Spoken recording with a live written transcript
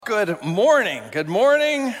Good morning. Good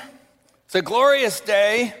morning. It's a glorious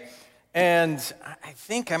day, and I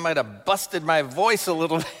think I might have busted my voice a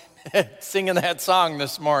little bit singing that song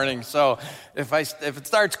this morning. So if it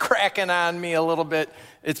starts cracking on me a little bit,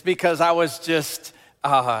 it's because I just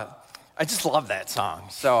love that song.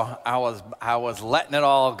 So I was letting it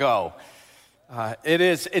all go.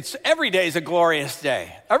 It's every day is a glorious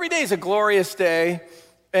day. Every day is a glorious day,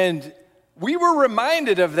 and we were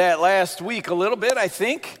reminded of that last week a little bit, I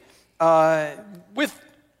think, with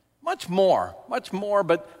much more,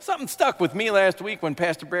 but something stuck with me last week when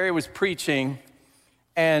Pastor Barry was preaching,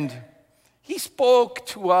 and he spoke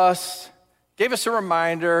to us, gave us a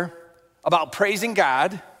reminder about praising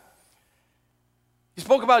God. He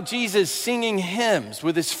spoke about Jesus singing hymns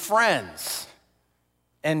with his friends,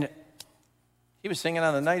 and he was singing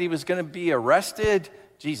on the night he was going to be arrested.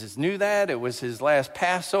 Jesus knew that. It was his last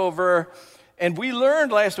Passover. And we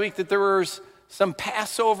learned last week that there was some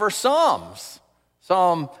Passover psalms.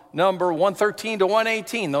 Psalm number 113 to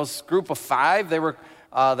 118, those group of five, they were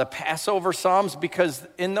the Passover psalms because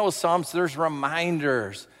in those psalms there's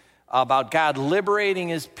reminders about God liberating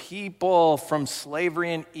his people from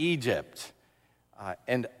slavery in Egypt.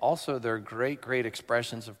 And also they're great, great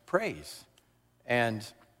expressions of praise. And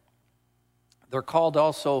they're called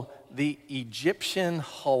also the Egyptian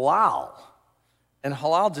Hallel. And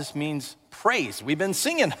Hallel just means praise. We've been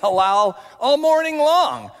singing Hallel all morning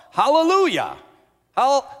long. Hallelujah.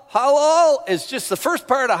 Hallel is just the first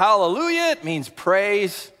part of hallelujah. It means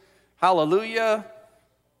praise. Hallelujah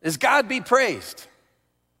is God be praised.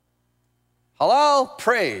 Hallel,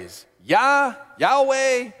 praise.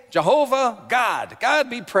 Yahweh, Jehovah, God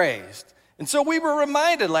be praised. And so we were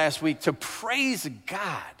reminded last week to praise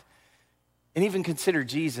God. And even consider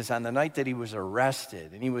Jesus on the night that he was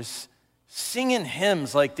arrested. And he was singing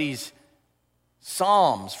hymns like these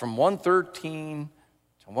psalms from 113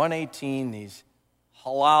 to 118, these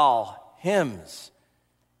Hallel hymns.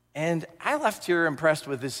 And I left here impressed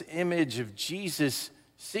with this image of Jesus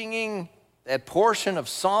singing that portion of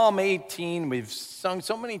Psalm 18. We've sung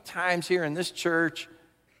so many times here in this church.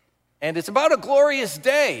 And it's about a glorious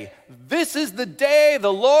day. This is the day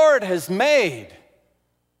the Lord has made.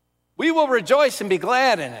 We will rejoice and be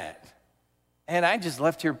glad in it. And I just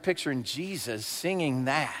left here picturing Jesus singing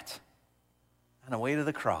that on the way to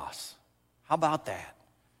the cross. How about that?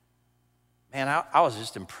 Man, I was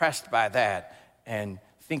just impressed by that and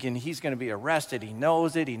thinking he's going to be arrested. He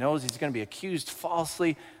knows it. He knows he's going to be accused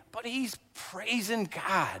falsely, but he's praising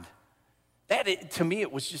God. To me,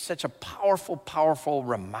 it was just such a powerful, powerful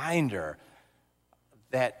reminder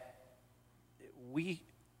that we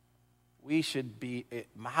should be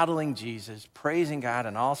modeling Jesus, praising God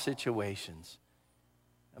in all situations.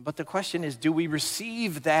 But the question is, do we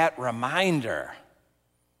receive that reminder?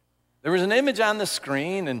 There was an image on the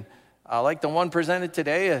screen, and like the one presented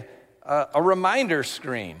today, a reminder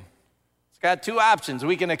screen. It's got two options.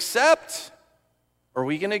 We can accept or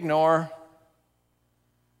we can ignore.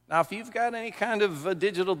 Now, if you've got any kind of a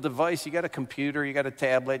digital device, you got a computer, you got a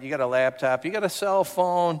tablet, you got a laptop, you got a cell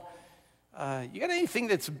phone, you got anything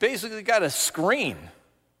that's basically got a screen,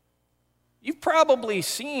 you've probably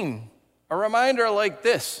seen a reminder like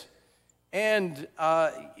this. And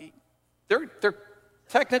they're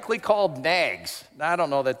technically called nags. Now, I don't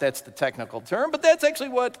know that that's the technical term, but that's actually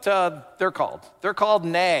what they're called. They're called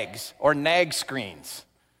nags or nag screens.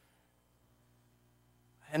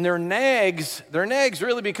 And they're nags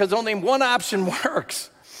really because only one option works.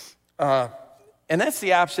 And that's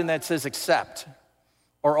the option that says accept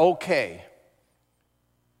or okay.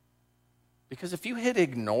 Because if you hit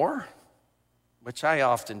ignore, which I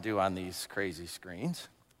often do on these crazy screens,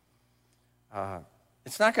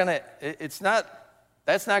 that's not gonna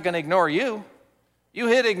ignore you. You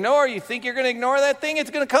hit ignore, you think you're gonna ignore that thing, it's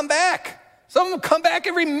gonna come back. Some of them come back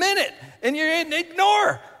every minute, and you're hitting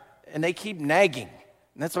ignore. And they keep nagging.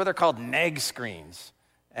 And that's why they're called nag screens.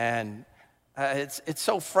 And it's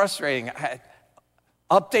so frustrating.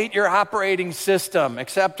 Update your operating system,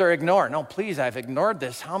 accept or ignore. No, please, I've ignored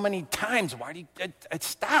this. How many times? Why do you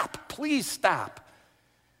stop? Please stop.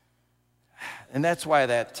 And that's why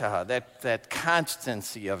that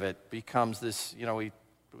constancy of it becomes this, we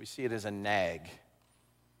see it as a nag.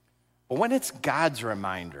 But when it's God's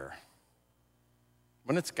reminder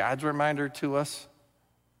to us,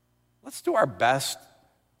 let's do our best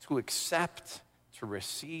to accept, to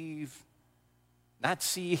receive, not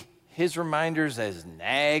see his reminders as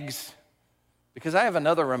nags. Because I have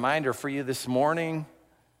another reminder for you this morning.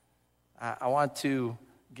 I want to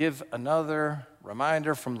give another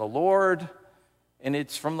reminder from the Lord, and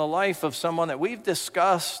it's from the life of someone that we've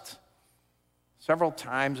discussed several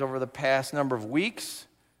times over the past number of weeks.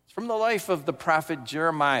 It's from the life of the prophet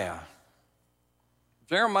Jeremiah.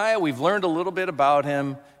 Jeremiah, we've learned a little bit about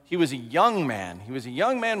him. He was a young man. He was a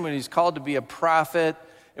young man when he was called to be a prophet.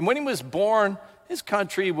 And when he was born, his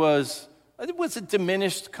country was a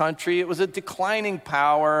diminished country. It was a declining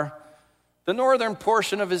power. The northern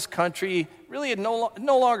portion of his country really had no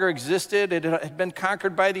longer existed. It had been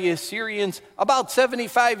conquered by the Assyrians about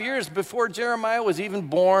 75 years before Jeremiah was even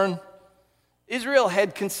born. Israel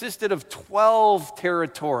had consisted of 12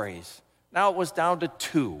 territories. Now it was down to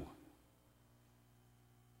 2.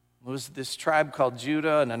 There was this tribe called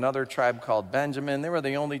Judah and another tribe called Benjamin. They were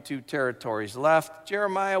the only 2 territories left.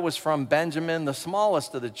 Jeremiah was from Benjamin, the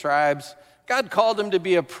smallest of the tribes. God called him to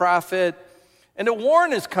be a prophet and to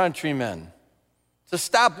warn his countrymen to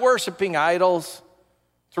stop worshiping idols,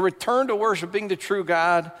 to return to worshiping the true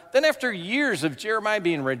God. Then after years of Jeremiah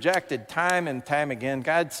being rejected time and time again,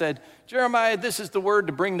 God said, Jeremiah, this is the word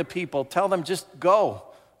to bring the people. Tell them just go.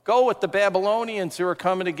 Go with the Babylonians who are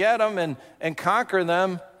coming to get them and conquer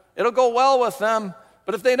them. It'll go well with them.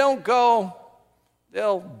 But if they don't go,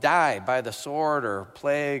 they'll die by the sword or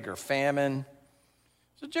plague or famine.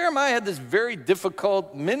 So Jeremiah had this very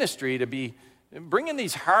difficult ministry to be bringing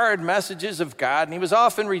these hard messages of God, and he was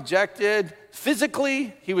often rejected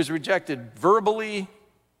physically, he was rejected verbally,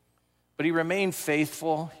 but he remained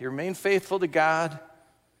faithful. He remained faithful to God.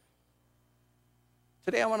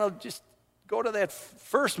 Today I want to just go to that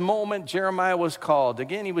first moment Jeremiah was called.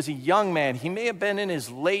 Again, he was a young man. He may have been in his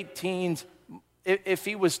late teens. If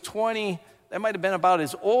he was 20, that might have been about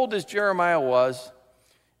as old as Jeremiah was.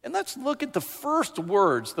 And let's look at the first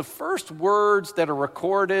words that are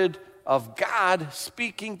recorded of God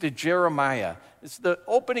speaking to Jeremiah. It's the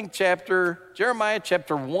opening chapter, Jeremiah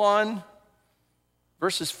chapter 1,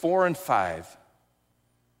 verses 4 and 5.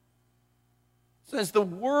 It says, the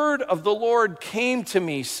word of the Lord came to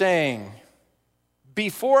me, saying,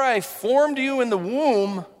 before I formed you in the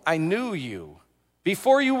womb, I knew you.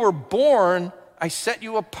 Before you were born, I set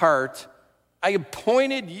you apart. I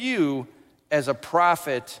appointed you as a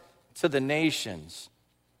prophet to the nations.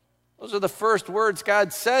 Those are the first words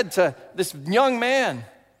God said to this young man.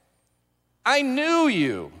 I knew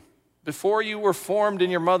you before you were formed in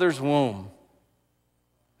your mother's womb.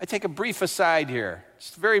 I take a brief aside here,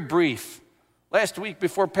 just very brief. Last week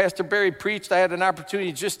before Pastor Barry preached, I had an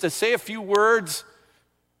opportunity just to say a few words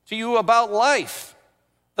to you about life.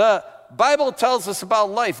 The Bible tells us about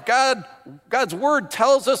life. God's word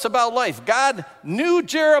tells us about life. God knew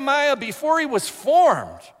Jeremiah before he was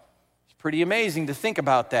formed. It's pretty amazing to think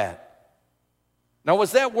about that. Now,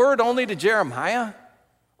 was that word only to Jeremiah,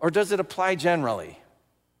 or does it apply generally?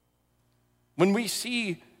 When we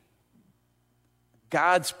see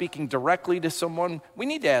God speaking directly to someone, we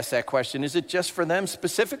need to ask that question. Is it just for them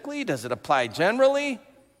specifically? Does it apply generally?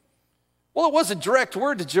 Well, it was a direct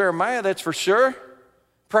word to Jeremiah, that's for sure.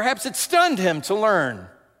 Perhaps it stunned him to learn.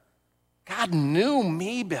 God knew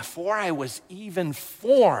me before I was even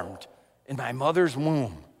formed in my mother's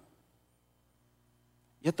womb.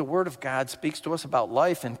 Yet the Word of God speaks to us about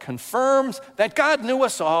life and confirms that God knew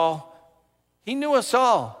us all. He knew us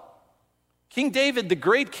all. King David, the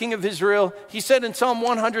great king of Israel, he said in Psalm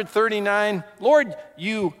 139, Lord,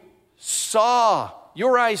 your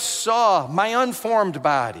eyes saw my unformed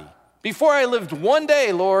body. Before I lived one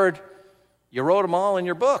day, Lord, you wrote them all in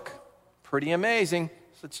your book. Pretty amazing.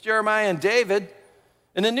 So it's Jeremiah and David.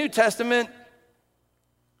 In the New Testament,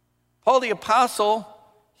 Paul the Apostle,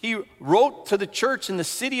 he wrote to the church in the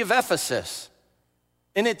city of Ephesus.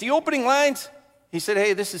 And at the opening lines, he said,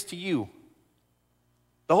 hey, this is to you.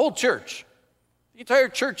 The whole church, the entire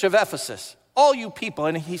church of Ephesus, all you people.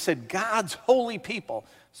 And he said, God's holy people.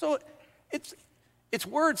 So it's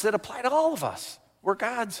words that apply to all of us. We're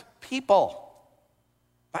God's people.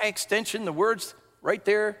 By extension, the words right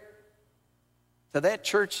there to that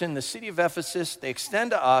church in the city of Ephesus, they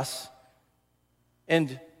extend to us.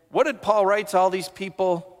 And what did Paul write to all these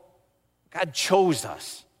people? God chose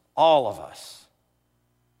us, all of us.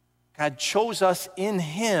 God chose us in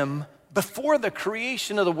him before the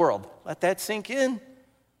creation of the world. Let that sink in.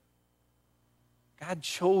 God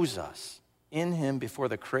chose us in him before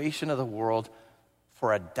the creation of the world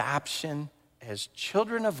for adoption as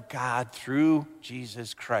children of God through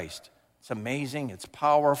Jesus Christ. It's amazing. It's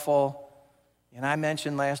powerful. And I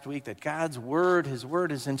mentioned last week that God's word, his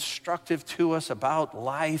word is instructive to us about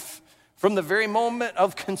life. From the very moment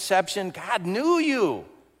of conception, God knew you,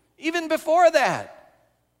 even before that.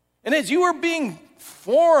 And as you were being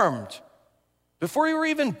formed, before you were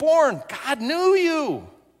even born, God knew you.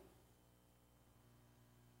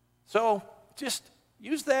 So just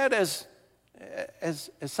use that as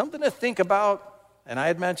something to think about and I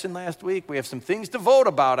had mentioned last week, we have some things to vote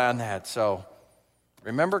about on that. So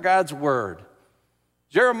remember God's word.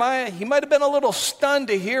 Jeremiah, he might have been a little stunned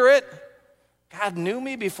to hear it. God knew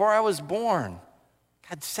me before I was born.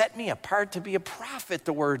 God set me apart to be a prophet,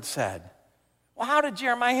 the word said. Well, how did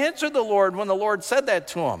Jeremiah answer the Lord when the Lord said that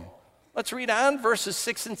to him? Let's read on verses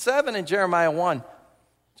 6 and 7 in Jeremiah 1.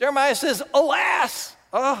 Jeremiah says, alas,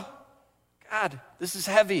 oh, God, this is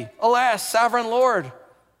heavy. Alas, sovereign Lord,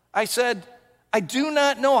 I said, I do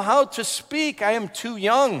not know how to speak. I am too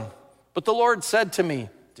young. But the Lord said to me,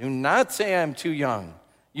 do not say I am too young.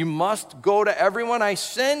 You must go to everyone I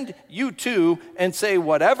send you to and say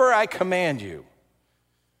whatever I command you.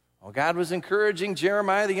 Well, God was encouraging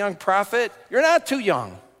Jeremiah, the young prophet, you're not too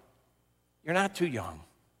young. You're not too young.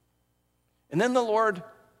 And then the Lord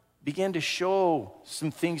began to show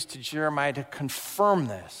some things to Jeremiah to confirm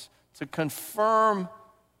this, to confirm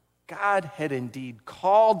God had indeed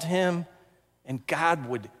called him and God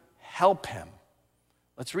would help him.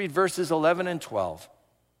 Let's read verses 11 and 12.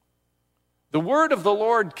 The word of the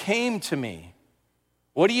Lord came to me.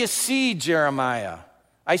 What do you see, Jeremiah?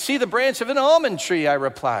 I see the branch of an almond tree, I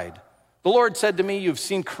replied. The Lord said to me, you've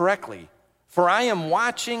seen correctly, for I am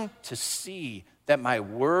watching to see that my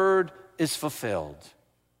word is fulfilled.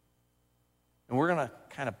 And we're going to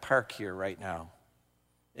kind of park here right now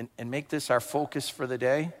and make this our focus for the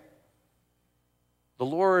day. The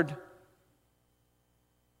Lord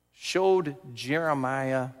showed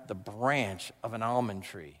Jeremiah the branch of an almond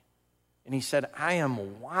tree. And he said, I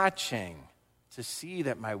am watching to see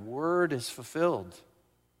that my word is fulfilled.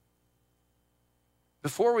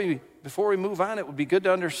 Before we move on, it would be good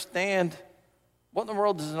to understand what in the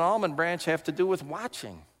world does an almond branch have to do with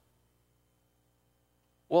watching?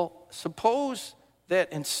 Well, suppose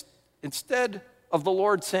that instead of the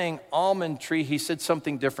Lord saying almond tree, he said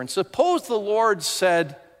something different. Suppose the Lord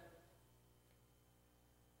said,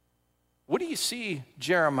 what do you see,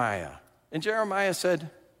 Jeremiah? And Jeremiah said,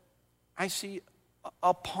 I see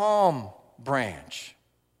a palm branch.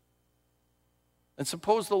 And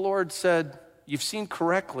suppose the Lord said, you've seen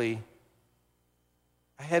correctly,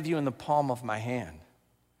 I have you in the palm of my hand.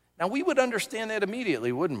 Now, we would understand that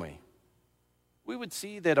immediately, wouldn't we? We would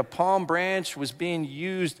see that a palm branch was being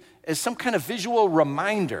used as some kind of visual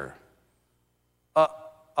reminder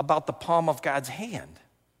about the palm of God's hand.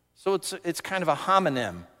 So it's kind of a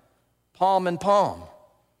homonym, palm and palm.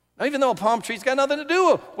 Now, even though a palm tree's got nothing to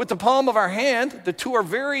do with the palm of our hand, the two are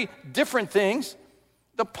very different things.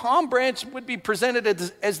 The palm branch would be presented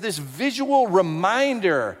as this visual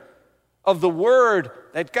reminder of the word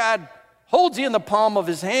that God holds you in the palm of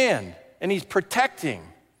his hand and he's protecting.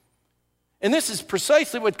 And this is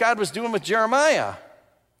precisely what God was doing with Jeremiah.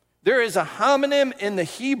 There is a homonym in the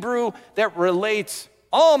Hebrew that relates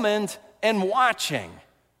almond and watching.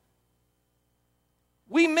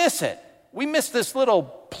 We miss it. We miss this little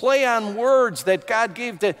play on words that God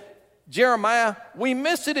gave to Jeremiah. We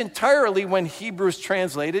miss it entirely when Hebrew's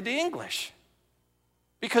translated to English.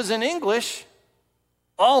 Because in English,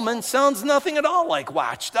 almond sounds nothing at all like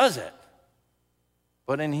watch, does it?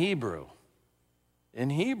 But in Hebrew,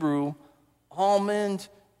 almond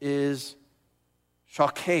is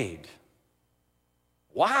shaked.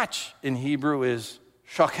 Watch in Hebrew is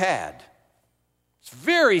shakad. It's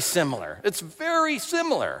very similar.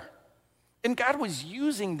 And God was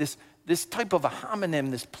using this type of a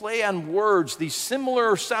homonym, this play on words, these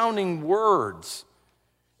similar sounding words.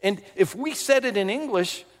 And if we said it in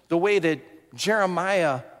English the way that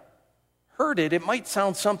Jeremiah heard it, it might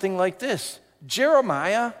sound something like this.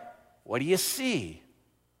 Jeremiah, what do you see?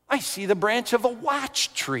 I see the branch of a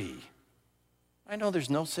watch tree. I know there's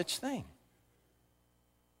no such thing.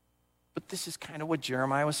 But this is kind of what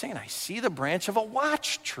Jeremiah was saying. I see the branch of a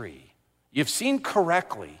watch tree. You've seen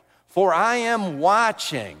correctly, for I am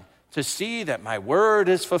watching to see that my word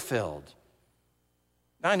is fulfilled.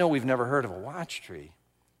 Now, I know we've never heard of a watch tree,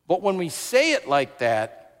 but when we say it like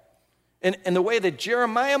that, and the way that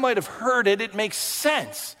Jeremiah might have heard it, it makes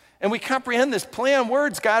sense. And we comprehend this play on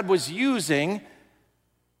words God was using.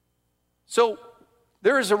 So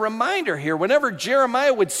there is a reminder here. Whenever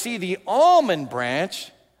Jeremiah would see the almond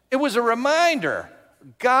branch, it was a reminder.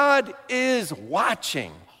 God is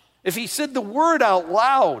watching. If he said the word out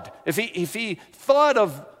loud, if he thought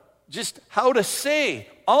of just how to say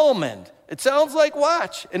almond, it sounds like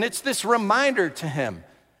watch. And it's this reminder to him.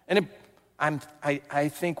 And I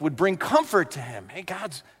think would bring comfort to him. Hey,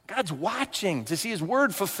 God's watching to see his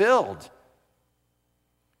word fulfilled.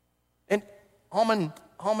 And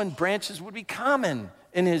almond branches would be common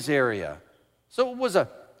in his area. So it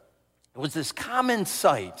was this common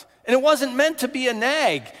sight. And it wasn't meant to be a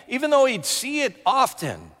nag, even though he'd see it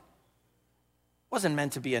often. wasn't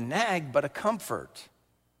meant to be a nag, but a comfort.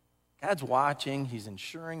 God's watching. He's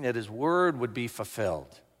ensuring that his word would be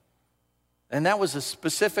fulfilled. And that was a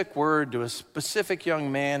specific word to a specific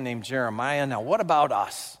young man named Jeremiah. Now, what about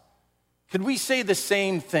us? Could we say the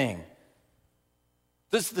same thing?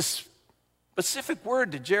 Does the specific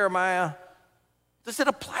word to Jeremiah, does it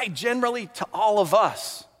apply generally to all of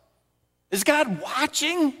us? Is God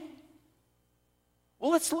watching?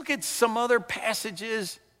 Well, let's look at some other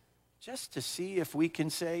passages just to see if we can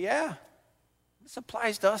say, yeah, this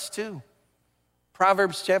applies to us too.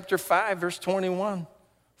 Proverbs chapter 5, verse 21.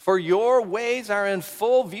 For your ways are in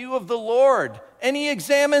full view of the Lord, and he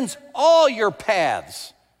examines all your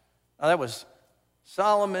paths. Now, that was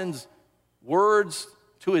Solomon's words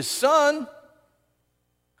to his son.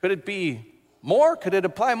 Could it be more? Could it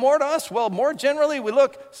apply more to us? Well, more generally, we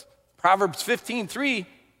look, Proverbs 15:3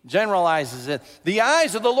 generalizes it. The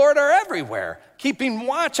eyes of the Lord are everywhere, keeping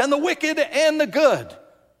watch on the wicked and the good.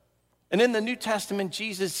 And in the New Testament,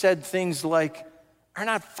 Jesus said things like, are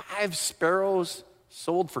not 5 sparrows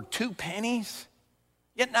sold for 2 pennies?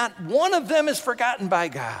 Yet not one of them is forgotten by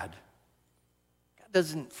God. God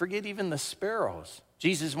doesn't forget even the sparrows.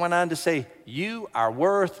 Jesus went on to say, you are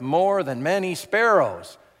worth more than many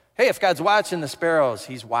sparrows. Hey, if God's watching the sparrows,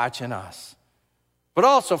 he's watching us. But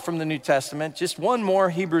also from the New Testament, just one more,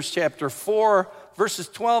 Hebrews chapter 4, verses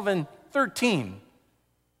 12 and 13.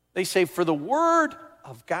 They say, for the word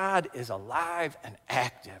of God is alive and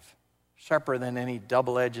active, sharper than any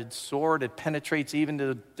double-edged sword. It penetrates even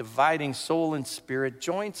to dividing soul and spirit,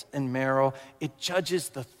 joints and marrow. It judges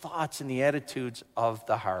the thoughts and the attitudes of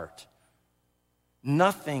the heart.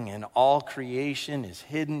 Nothing in all creation is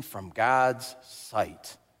hidden from God's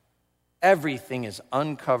sight. Everything is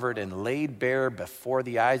uncovered and laid bare before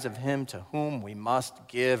the eyes of him to whom we must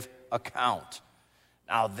give account.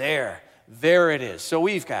 Now there it is. So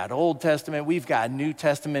we've got Old Testament, we've got New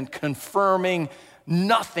Testament confirming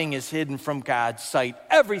nothing is hidden from God's sight.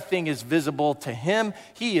 Everything is visible to him.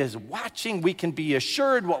 He is watching. We can be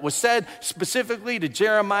assured what was said specifically to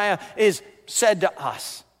Jeremiah is said to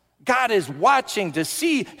us. God is watching to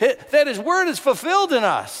see that his word is fulfilled in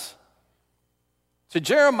us. To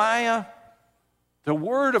Jeremiah, the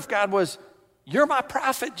word of God was, you're my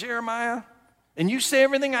prophet, Jeremiah, and you say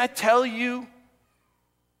everything I tell you.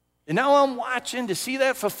 And now I'm watching to see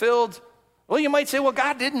that fulfilled. Well, you might say, well,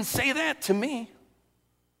 God didn't say that to me.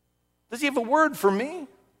 Does he have a word for me?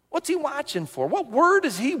 What's he watching for? What word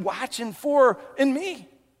is he watching for in me?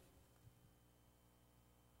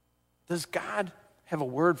 Does God have a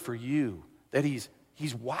word for you that he's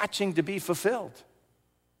watching to be fulfilled?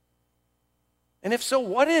 And if so,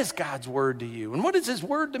 what is God's word to you? And what is his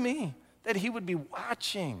word to me? That he would be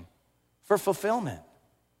watching for fulfillment.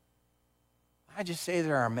 I just say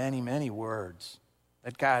there are many, many words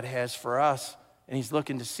that God has for us, and he's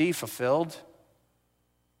looking to see fulfilled.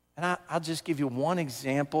 And I'll just give you one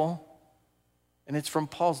example, and it's from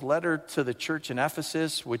Paul's letter to the church in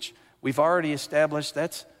Ephesus, which we've already established.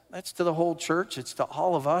 That's to the whole church. It's to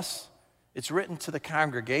all of us. It's written to the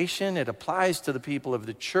congregation. It applies to the people of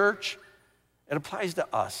the church. It applies to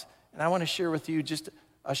us. And I want to share with you just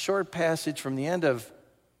a short passage from the end of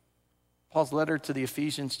Paul's letter to the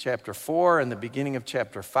Ephesians chapter 4 and the beginning of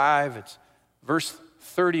chapter 5. It's verse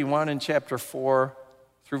 31 in chapter 4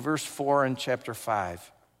 through verse 4 in chapter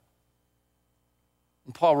 5.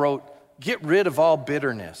 And Paul wrote, get rid of all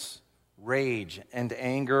bitterness, rage and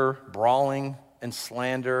anger, brawling and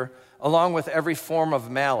slander, along with every form of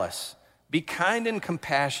malice. Be kind and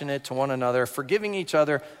compassionate to one another, forgiving each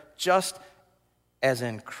other just as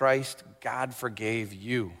in Christ God forgave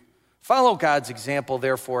you. Follow God's example,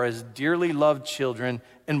 therefore, as dearly loved children,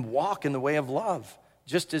 and walk in the way of love,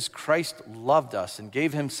 just as Christ loved us and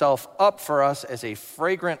gave himself up for us as a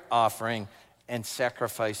fragrant offering and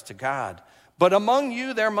sacrifice to God. But among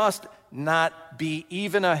you there must not be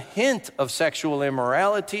even a hint of sexual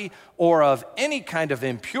immorality or of any kind of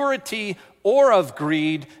impurity or of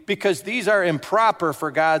greed, because these are improper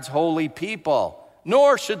for God's holy people.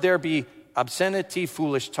 Nor should there be obscenity,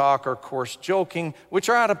 foolish talk, or coarse joking, which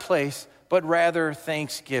are out of place, but rather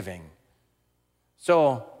thanksgiving.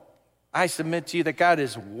 So I submit to you that God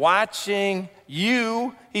is watching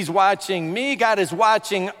you. He's watching me. God is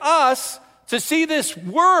watching us to see this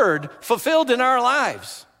word fulfilled in our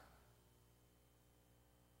lives.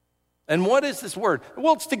 And what is this word?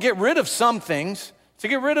 Well, it's to get rid of some things. To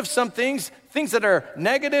get rid of some things that are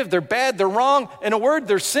negative, they're bad, they're wrong. In a word,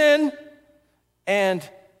 they're sin. And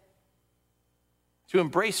to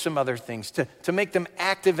embrace some other things, to make them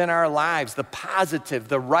active in our lives, the positive,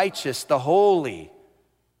 the righteous, the holy.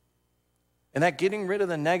 And that getting rid of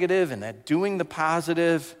the negative and that doing the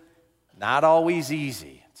positive not always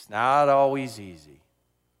easy. It's not always easy.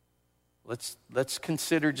 Let's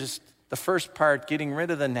consider just the first part, getting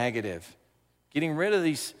rid of the negative. Getting rid of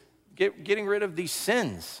these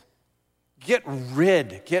sins. Get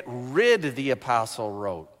rid, the apostle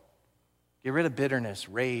wrote. Get rid of bitterness,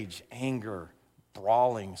 rage, anger,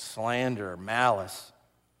 brawling, slander, malice.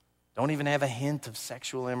 Don't even have a hint of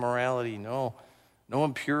sexual immorality. No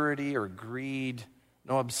impurity or greed.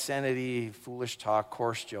 No obscenity, foolish talk,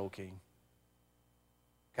 coarse joking.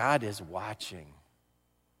 God is watching.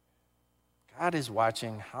 God is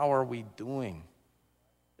watching. How are we doing?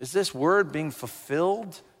 Is this word being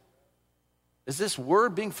fulfilled? Is this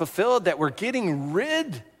word being fulfilled that we're getting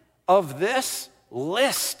rid of this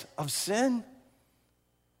list of sin?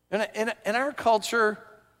 In our culture,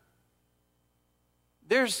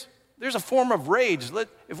 there's a form of rage.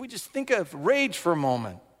 If we just think of rage for a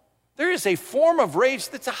moment, there is a form of rage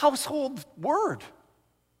that's a household word.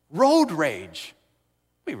 Road rage.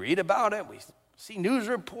 We read about it. We see news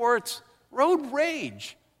reports. Road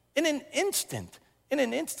rage. In an instant,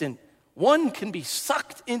 one can be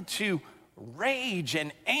sucked into rage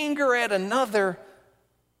and anger at another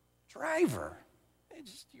driver.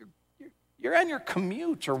 You're on your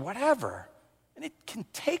commute or whatever, and it can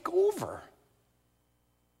take over.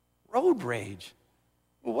 Road rage.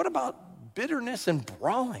 Well, what about bitterness and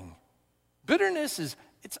brawling? Bitterness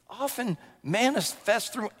it's often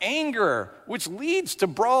manifest through anger, which leads to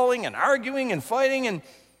brawling and arguing and fighting. And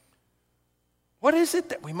what is it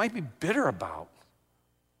that we might be bitter about?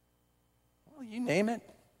 Well, you name it.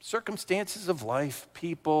 Circumstances of life,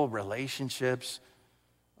 people, relationships.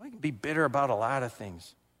 We can be bitter about a lot of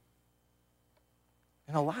things.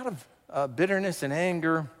 And a lot of bitterness and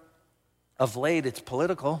anger of late, it's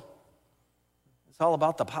political. It's all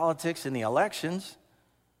about the politics and the elections.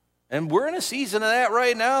 And we're in a season of that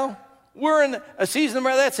right now. We're in a season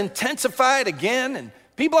where that's intensified again, and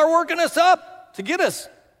people are working us up to get us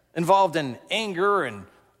involved in anger and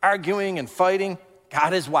arguing and fighting.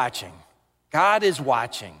 God is watching. God is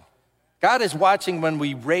watching. God is watching when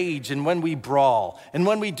we rage and when we brawl. And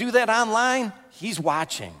when we do that online, He's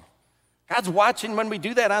watching. God's watching when we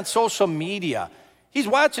do that on social media. He's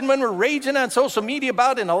watching when we're raging on social media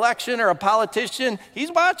about an election or a politician. He's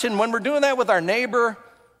watching when we're doing that with our neighbor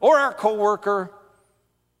or our coworker,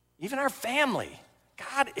 even our family.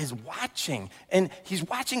 God is watching, and He's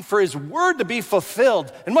watching for His word to be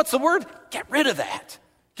fulfilled. And what's the word? Get rid of that.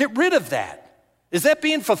 Get rid of that. Is that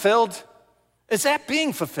being fulfilled? Is that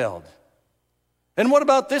being fulfilled? And what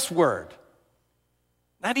about this word?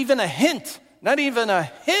 Not even a hint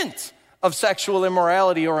of sexual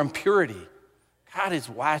immorality or impurity. God is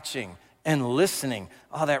watching and listening.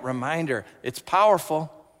 Oh, that reminder, it's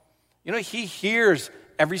powerful. You know, He hears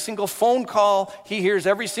every single phone call. He hears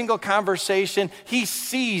every single conversation. He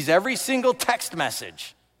sees every single text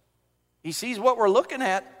message. He sees what we're looking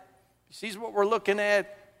at. He sees what we're looking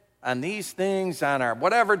at on these things, on our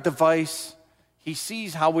whatever device. He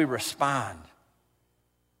sees how we respond.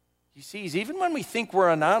 He sees even when we think we're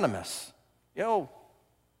anonymous. You know,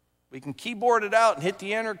 we can keyboard it out and hit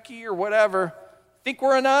the enter key or whatever. Think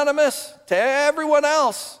we're anonymous to everyone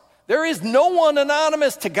else. There is no one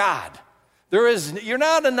anonymous to God. You're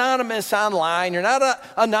not anonymous online. You're not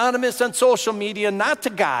anonymous on social media, not to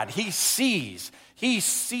God. He sees.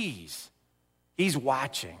 He's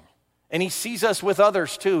watching. And He sees us with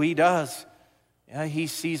others too. He does. Yeah, He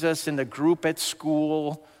sees us in the group at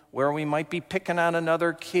school where we might be picking on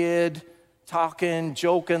another kid, talking,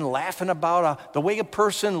 joking, laughing about the way a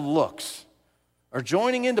person looks, or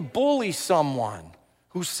joining in to bully someone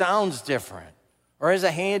who sounds different or has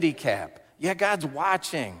a handicap. Yeah, God's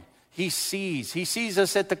watching. He sees. He sees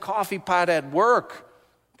us at the coffee pot at work,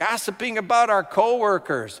 gossiping about our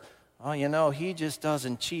coworkers. Oh, you know, he just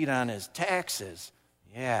doesn't cheat on his taxes.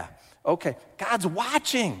 Yeah. Okay. God's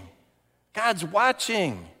watching. God's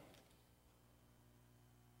watching.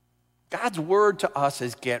 God's word to us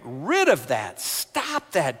is get rid of that.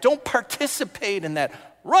 Stop that. Don't participate in that.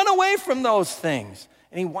 Run away from those things.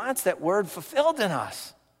 And He wants that word fulfilled in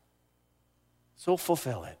us. So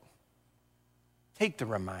fulfill it. Take the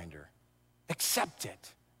reminder. Accept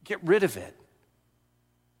it. Get rid of it.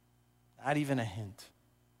 Not even a hint.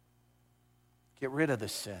 Get rid of the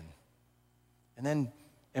sin. And then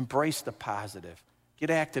embrace the positive. Get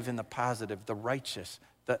active in the positive, the righteous,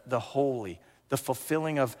 the holy, the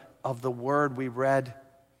fulfilling of the word we read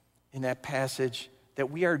in that passage,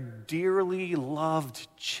 that we are dearly loved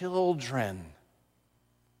children.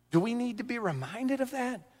 Do we need to be reminded of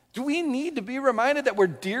that? Do we need to be reminded that we're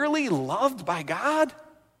dearly loved by God?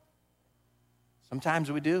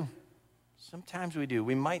 Sometimes we do. Sometimes we do.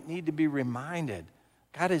 We might need to be reminded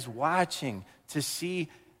God is watching to see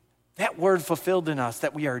that word fulfilled in us,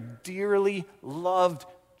 that we are dearly loved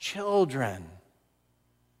children.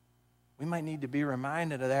 We might need to be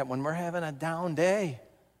reminded of that when we're having a down day,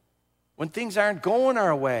 when things aren't going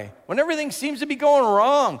our way, when everything seems to be going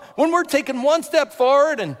wrong, when we're taking one step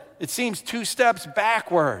forward and it seems two steps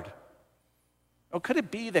backward. Or could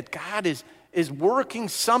it be that God is working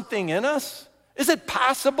something in us? Is it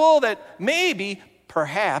possible that maybe,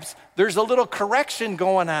 perhaps, there's a little correction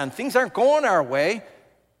going on? Things aren't going our way.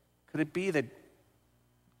 Could it be that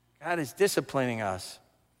God is disciplining us?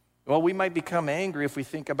 Well, we might become angry if we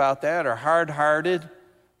think about that, or hard-hearted.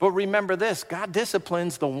 But remember this, God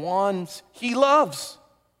disciplines the ones he loves.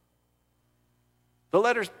 The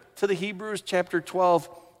letter to the Hebrews, chapter 12,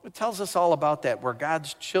 it tells us all about that. We're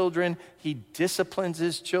God's children. He disciplines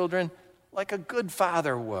his children like a good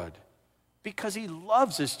father would, because he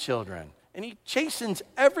loves his children. And he chastens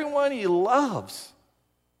everyone he loves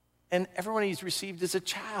and everyone he's received as a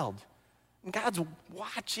child. And God's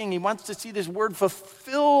watching. He wants to see this word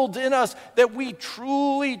fulfilled in us, that we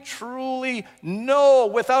truly, truly know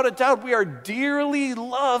without a doubt we are dearly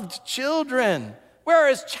loved children. We're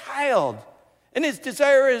his child. And his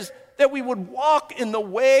desire is that we would walk in the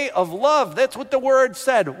way of love. That's what the word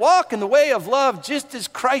said. Walk in the way of love just as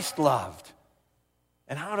Christ loved.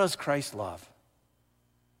 And how does Christ love?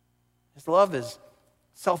 His love is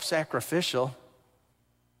self-sacrificial.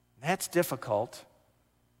 That's difficult.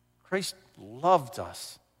 Christ loved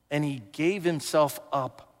us, and he gave himself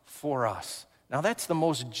up for us. Now, that's the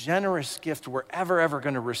most generous gift we're ever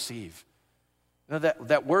going to receive. You know,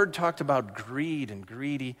 that word talked about greed and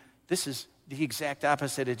greedy. This is the exact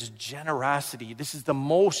opposite. It's generosity. This is the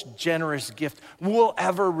most generous gift we'll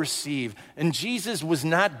ever receive. And Jesus was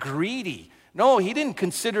not greedy. No, he didn't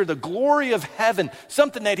consider the glory of heaven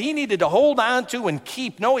something that he needed to hold on to and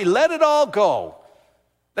keep. No, he let it all go.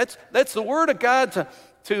 That's the word of God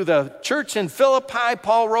to the church in Philippi.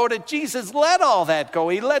 Paul wrote it. Jesus let all that go.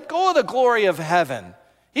 He let go of the glory of heaven.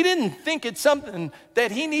 He didn't think it's something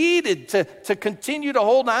that he needed to continue to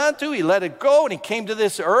hold on to. He let it go, and he came to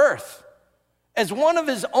this earth as one of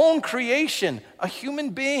his own creation, a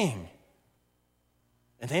human being.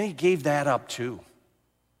 And then he gave that up too.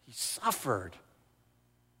 He suffered.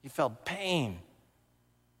 He felt pain.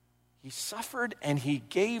 He suffered, and he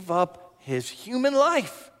gave up his human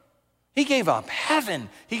life. He gave up heaven.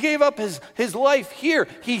 He gave up his life here.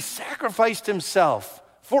 He sacrificed himself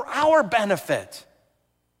for our benefit.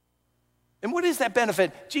 And what is that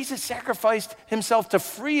benefit? Jesus sacrificed himself to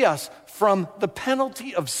free us from the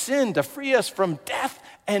penalty of sin, to free us from death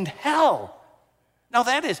and hell. Now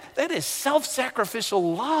that is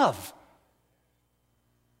self-sacrificial love.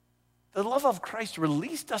 The love of Christ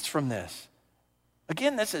released us from this.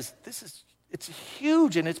 Again, it's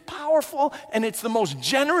huge and it's powerful, and it's the most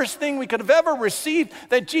generous thing we could have ever received,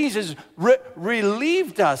 that Jesus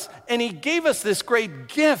relieved us, and he gave us this great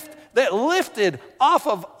gift that lifted off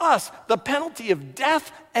of us the penalty of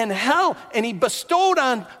death and hell, and he bestowed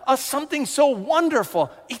on us something so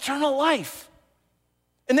wonderful, eternal life.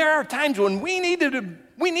 And there are times when we need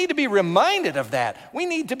to be reminded of that. We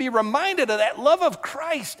need to be reminded of that love of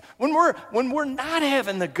Christ when we're not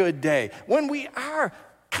having the good day, when we are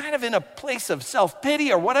kind of in a place of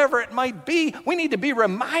self-pity or whatever it might be. We need to be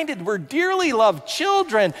reminded we're dearly loved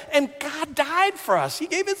children, and God died for us. He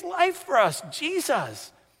gave his life for us,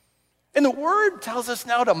 Jesus. And the word tells us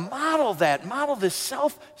now to model this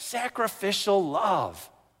self-sacrificial love.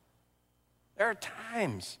 There are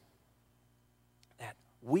times that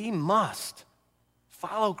we must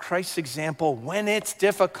follow Christ's example when it's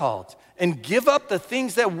difficult and give up the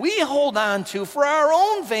things that we hold on to for our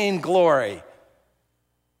own vainglory.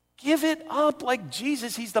 Give it up like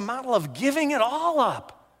Jesus. He's the model of giving it all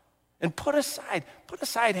up. And put aside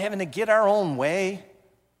having to get our own way,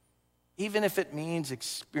 even if it means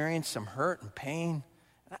experience some hurt and pain.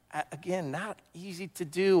 Again, not easy to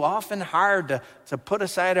do, often hard to put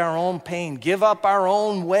aside our own pain, give up our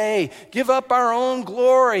own way, give up our own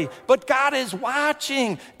glory. But God is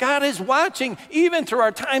watching. God is watching, even through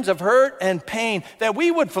our times of hurt and pain, that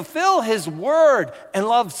we would fulfill his word and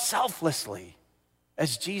love selflessly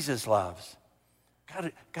as Jesus loves.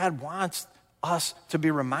 God wants us to be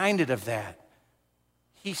reminded of that.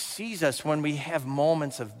 He sees us when we have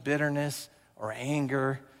moments of bitterness or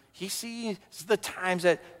anger. He sees the times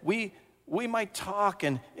that we might talk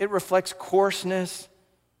and it reflects coarseness.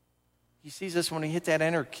 He sees us when we hit that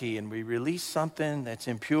enter key and we release something that's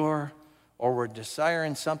impure, or we're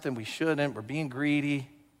desiring something we shouldn't, we're being greedy.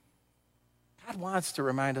 God wants to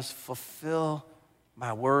remind us, fulfill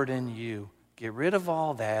my word in you. Get rid of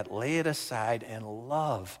all that, lay it aside, and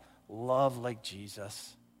love love like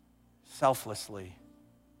Jesus, selflessly.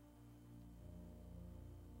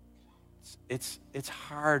 It's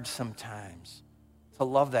hard sometimes to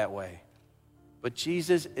love that way. But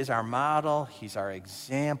Jesus is our model. He's our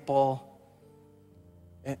example.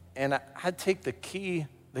 And I'd take the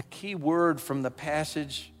key word from the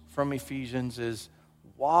passage from Ephesians is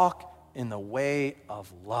walk in the way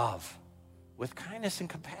of love with kindness and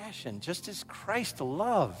compassion, just as Christ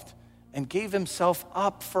loved and gave himself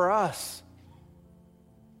up for us.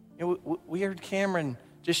 You know, we heard Cameron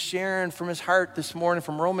just sharing from his heart this morning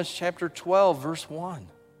from Romans chapter 12, verse 1.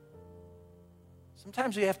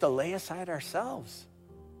 Sometimes we have to lay aside ourselves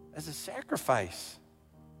as a sacrifice.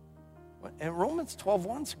 And Romans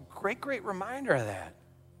 12:1 is a great reminder of that.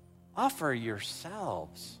 Offer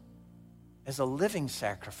yourselves as a living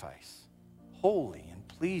sacrifice, holy and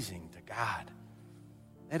pleasing to God.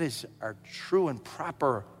 That is our true and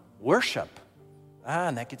proper worship.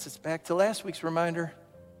 And that gets us back to last week's reminder.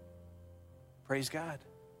 Praise God.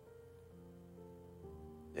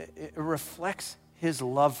 It reflects his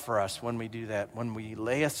love for us when we do that. When we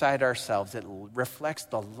lay aside ourselves, it reflects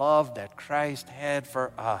the love that Christ had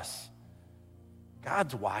for us.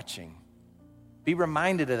 God's watching. Be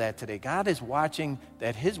reminded of that today. God is watching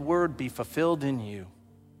that his word be fulfilled in you,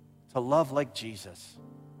 to love like Jesus.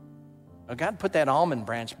 Now, God put that almond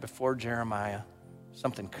branch before Jeremiah,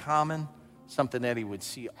 something common, something that he would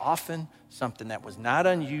see often, something that was not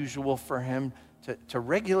unusual for him to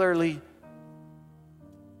regularly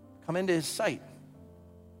come into his sight.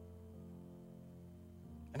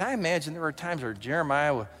 And I imagine there were times where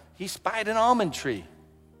Jeremiah, he spied an almond tree,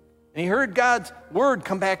 and he heard God's word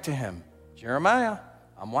come back to him. Jeremiah,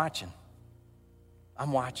 I'm watching.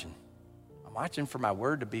 I'm watching. I'm watching for my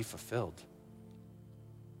word to be fulfilled.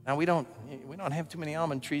 Now, we don't have too many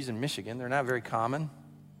almond trees in Michigan. They're not very common.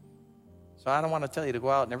 So I don't want to tell you to go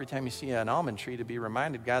out and every time you see an almond tree to be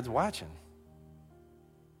reminded God's watching.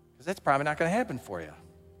 Because that's probably not going to happen for you.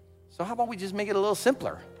 So how about we just make it a little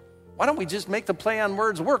simpler? Why don't we just make the play on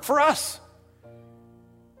words work for us?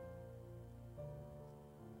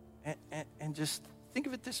 And just think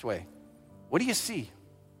of it this way. What do you see?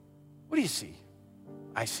 What do you see?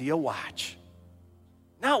 I see a watch.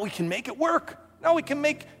 Now we can make it work. Now we can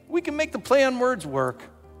make the play on words work.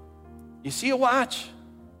 You see a watch?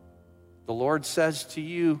 The Lord says to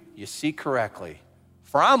you, you see correctly.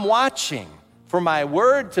 For I'm watching for my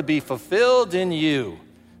word to be fulfilled in you.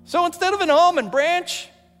 So instead of an almond branch,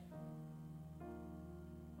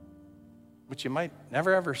 which you might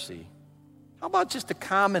never ever see, how about just a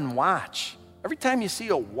common watch? Every time you see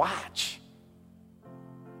a watch,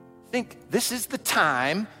 think, this is the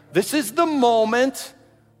time, this is the moment,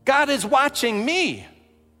 God is watching me.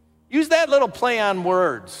 Use that little play on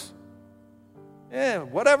words. Yeah,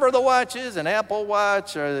 whatever the watch is, an Apple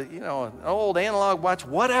Watch or, an old analog watch,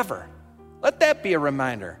 whatever. Let that be a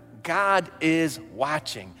reminder. God is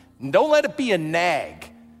watching. And don't let it be a nag.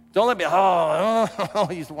 Don't let it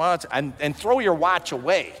be, he's watching, and throw your watch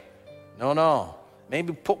away. No.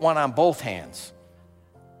 Maybe put one on both hands.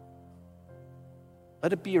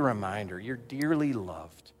 Let it be a reminder. You're dearly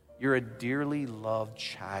loved. You're a dearly loved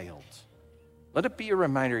child. Let it be a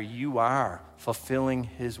reminder you are fulfilling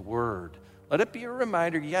his word. Let it be a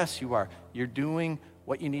reminder, yes, you are. You're doing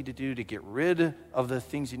what you need to do to get rid of the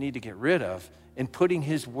things you need to get rid of and putting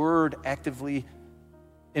his word actively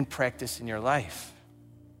in practice in your life.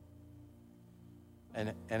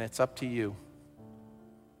 And it's up to you.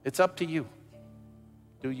 It's up to you.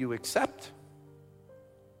 Do you accept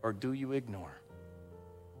or do you ignore?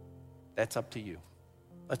 That's up to you.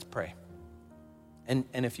 Let's pray. And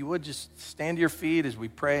if you would just stand to your feet as we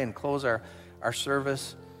pray and close our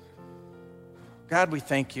service. God, we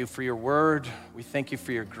thank you for your word. We thank you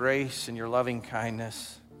for your grace and your loving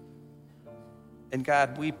kindness. And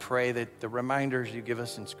God, we pray that the reminders you give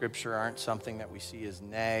us in Scripture aren't something that we see as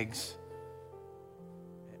nags,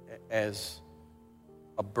 as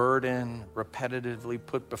a burden repetitively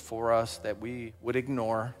put before us that we would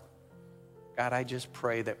ignore. God, I just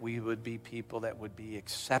pray that we would be people that would be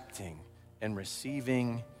accepting and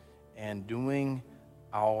receiving and doing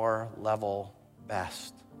our level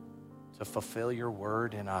best to fulfill your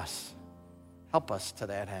word in us. Help us to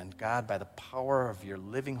that end, God, by the power of your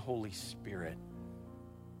living Holy Spirit.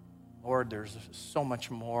 Lord, there's so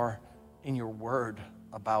much more in your word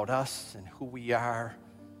about us and who we are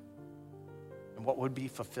and what would be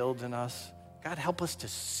fulfilled in us. God, help us to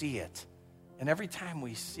see it. And every time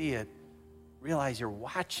we see it, realize you're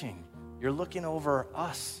watching. You're looking over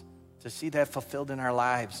us to see that fulfilled in our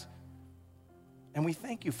lives. And we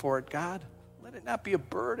thank you for it, God. Let it not be a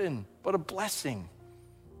burden, but a blessing.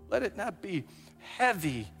 Let it not be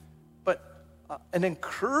heavy, an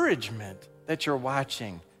encouragement that you're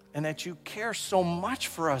watching and that you care so much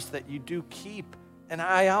for us that you do keep an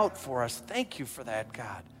eye out for us. Thank you for that,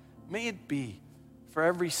 God. May it be for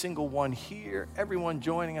every single one here, everyone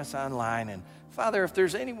joining us online. And Father, if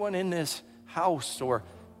there's anyone in this house or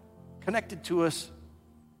connected to us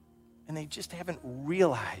and they just haven't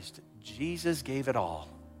realized Jesus gave it all.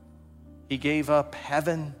 He gave up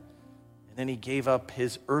heaven, and then he gave up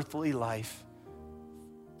his earthly life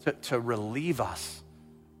to relieve us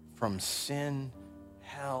from sin,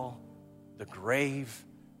 hell, the grave.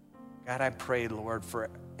 God, I pray, Lord, for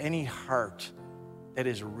any heart that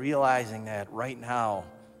is realizing that right now.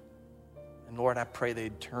 And Lord, I pray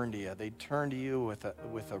they'd turn to you. They'd turn to you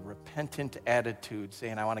with a repentant attitude,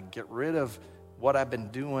 saying, I want to get rid of what I've been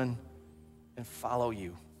doing and follow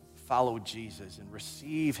you. Follow Jesus and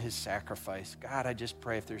receive his sacrifice. God, I just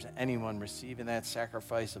pray if there's anyone receiving that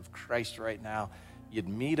sacrifice of Christ right now, you'd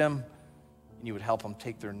meet them and you would help them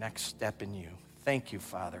take their next step in you. Thank you,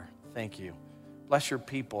 Father. Thank you. Bless your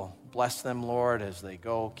people. Bless them, Lord, as they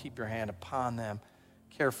go. Keep your hand upon them.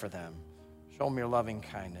 Care for them. Show them your loving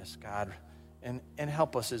kindness, God. And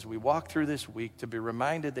help us as we walk through this week to be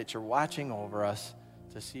reminded that you're watching over us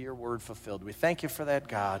to see your word fulfilled. We thank you for that,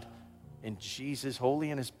 God. In Jesus'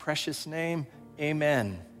 holy and his precious name, amen.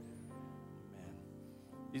 Amen.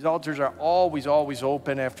 These altars are always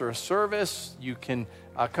open after a service. You can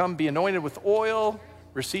come be anointed with oil,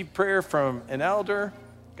 receive prayer from an elder.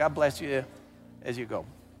 God bless you as you go.